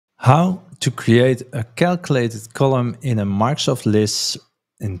How to create a calculated column in a Microsoft list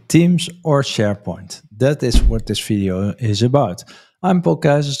in Teams or SharePoint. That is what this video is about. I'm Paul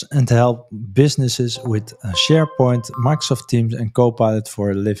Keizers and help businesses with SharePoint, Microsoft Teams and Copilot for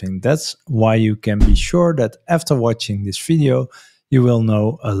a living. That's why you can be sure that after watching this video, you will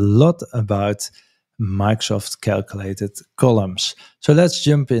know a lot about Microsoft calculated columns. So let's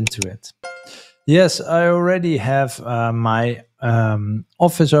jump into it. Yes, I already have my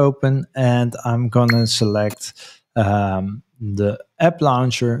Office open and I'm gonna select the app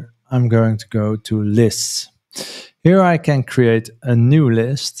launcher. I'm going to go to lists. Here I can create a new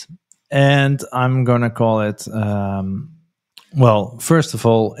list and I'm gonna call it, well, first of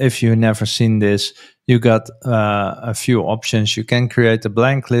all, if you've never seen this, you got a few options. You can create a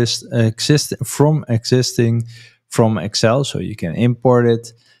blank list from Excel, so you can import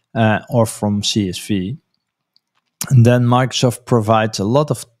it, or from CSV. And then Microsoft provides a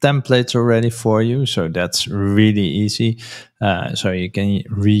lot of templates already for you, so that's really easy. So you can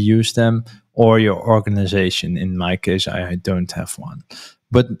reuse them, or your organization. In my case, I don't have one.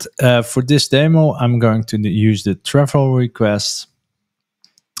 But for this demo, I'm going to use the travel requests.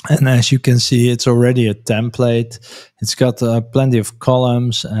 And as you can see, it's already a template. It's got plenty of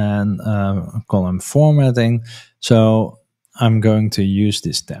columns and column formatting. So I'm going to use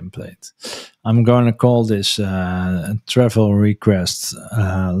this template. I'm going to call this travel requests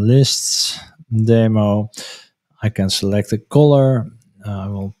lists demo. I can select a color. I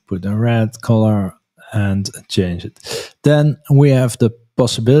will put a red color and change it. Then we have the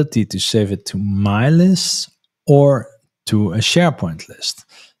possibility to save it to my list or to a SharePoint list.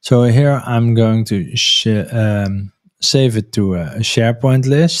 So here I'm going to save it to a SharePoint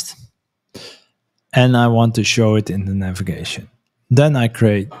list, and I want to show it in the navigation. Then I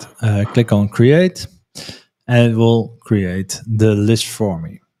click on create, and it will create the list for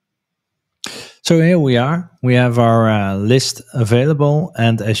me. So here we are. We have our list available,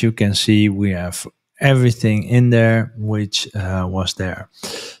 and as you can see, we have everything in there which was there.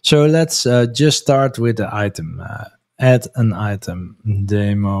 So let's just start with the item. Add an item,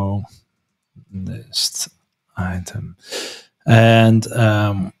 demo list item, and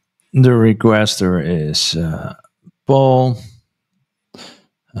the requester is Paul.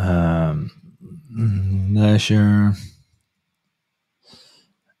 Leisure.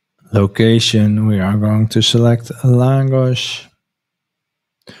 Location, we are going to select Lagos,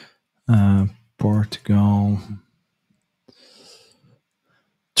 Portugal.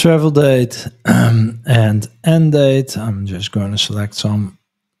 Travel date and end date, I'm just going to select some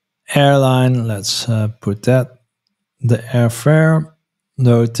airline. Let's put that. The airfare,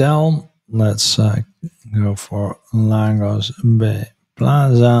 the hotel, let's go for Lagos Bay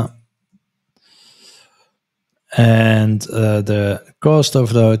Plaza. And the cost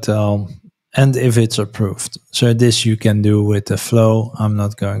of the hotel, and if it's approved. So this you can do with the flow. I'm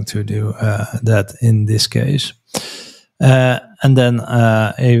not going to do that in this case. And then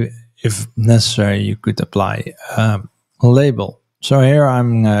if necessary, you could apply a label. So here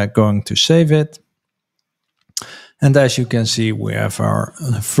I'm going to save it. And as you can see, we have our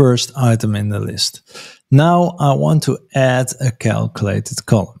first item in the list. Now I want to add a calculated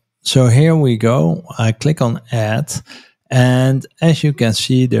column. So here we go. I click on add, and as you can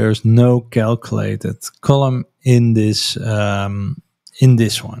see, there's no calculated column in this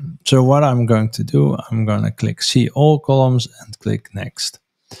one. So what I'm going to do, I'm going to click see all columns and click next.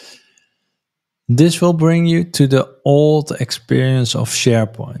 This will bring you to the old experience of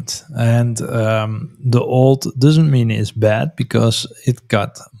SharePoint, and the old doesn't mean it's bad, because it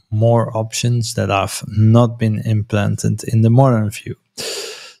got more options that have not been implemented in the modern view.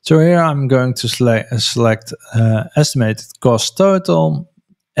 So here I'm going to select estimated cost total,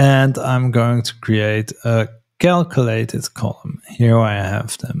 and I'm going to create a calculated column. Here I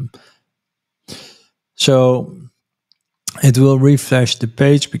have them. So it will refresh the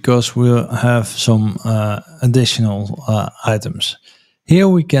page because we'll have some additional items. Here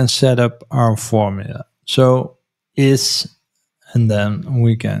we can set up our formula. So is, and then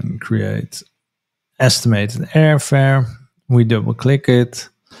we can create estimated airfare. We double click it.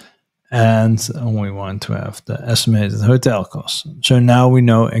 And we want to have the estimated hotel cost. So now we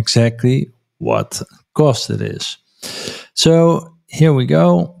know exactly what cost it is. So here we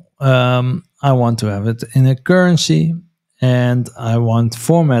go. I want to have it in a currency, and I want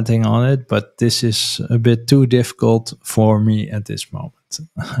formatting on it, but this is a bit too difficult for me at this moment.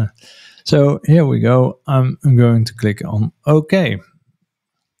 So here we go. I'm going to click on OK.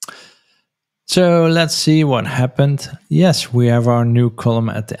 So let's see what happened. Yes, we have our new column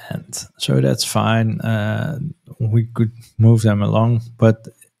at the end. So that's fine. We could move them along, but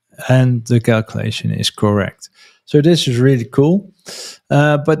and the calculation is correct. So this is really cool.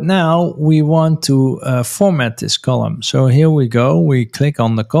 But now we want to format this column. So here we go. We click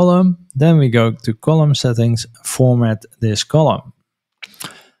on the column. Then we go to column settings, format this column.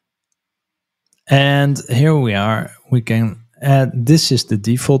 And here we are. We can add, this is the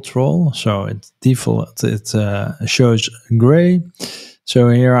default role. So it's default, it shows gray. So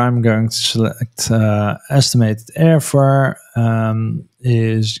here I'm going to select estimated airfare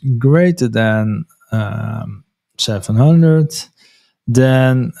is greater than 700.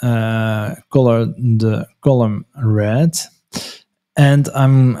 Then color the column red, and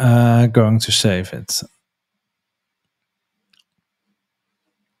I'm going to save it.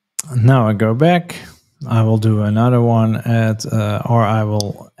 Now I go back. I will do another one or I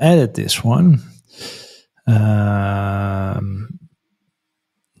will edit this one.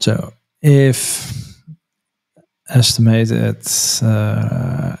 So if estimated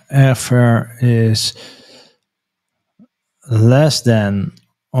airfare is less than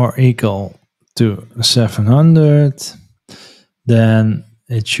or equal to 700, then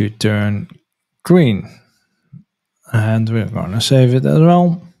it should turn green. And we're going to save it as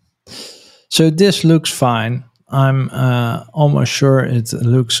well. So this looks fine. I'm almost sure it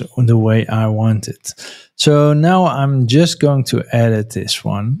looks the way I want it. So now I'm just going to edit this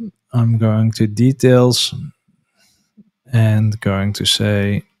one. I'm going to details and going to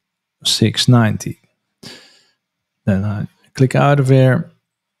say 690. Then I click out of here.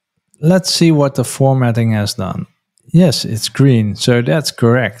 Let's see what the formatting has done. Yes, it's green, so that's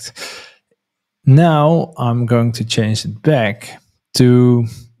correct. Now I'm going to change it back to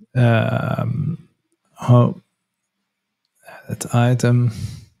edit item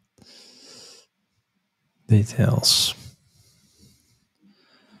details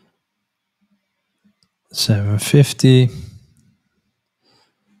 750.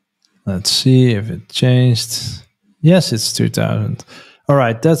 Let's see if it changed. Yes, it's 2000. All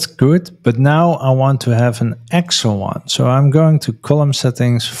right, that's good. But now I want to have an extra one. So I'm going to column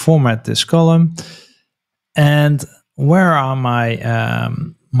settings, format this column. And where are my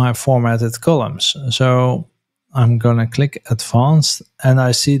my formatted columns? So I'm going to click advanced and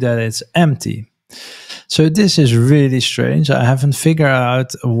I see that it's empty. So this is really strange. I haven't figured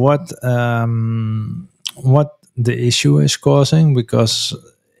out what the issue is causing, because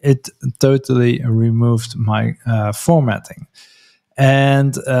it totally removed my formatting.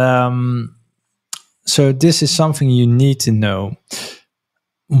 And so this is something you need to know.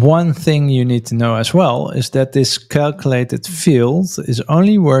 One thing you need to know as well is that this calculated field is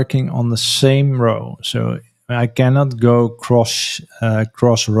only working on the same row. So I cannot go cross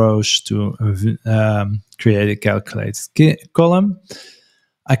rows to create a calculated column.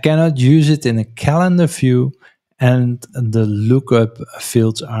 I cannot use it in a calendar view, and the lookup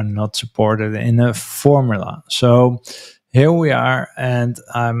fields are not supported in a formula. So here we are, and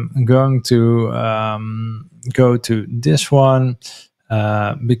I'm going to go to this one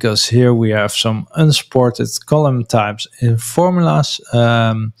because here we have some unsupported column types in formulas.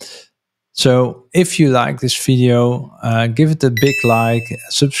 So if you like this video, give it a big like,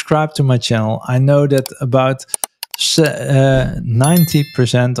 subscribe to my channel. I know that about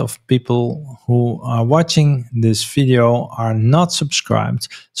 90% of people who are watching this video are not subscribed.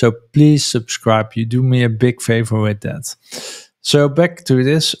 So please subscribe. You do me a big favor with that. So back to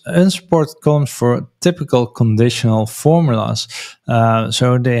this, unsupported columns for typical conditional formulas.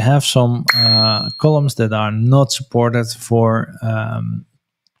 So they have some columns that are not supported for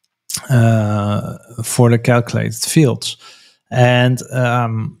the calculated fields. And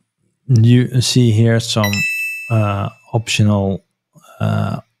you see here some optional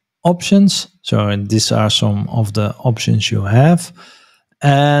options. So these are some of the options you have.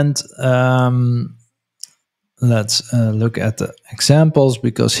 And let's look at the examples,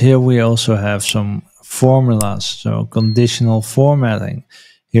 because here we also have some formulas. So conditional formatting.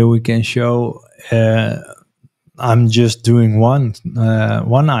 Here we can show I'm just doing one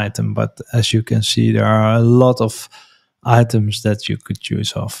item, but as you can see, there are a lot of items that you could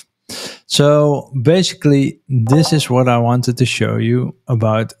choose of. So basically, this is what I wanted to show you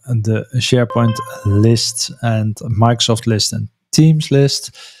about the SharePoint lists and Microsoft list and Teams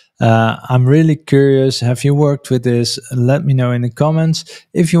list. I'm really curious, have you worked with this? Let me know in the comments.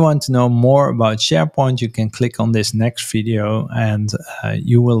 If you want to know more about SharePoint, you can click on this next video and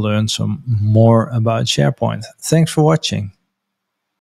you will learn some more about SharePoint. Thanks for watching.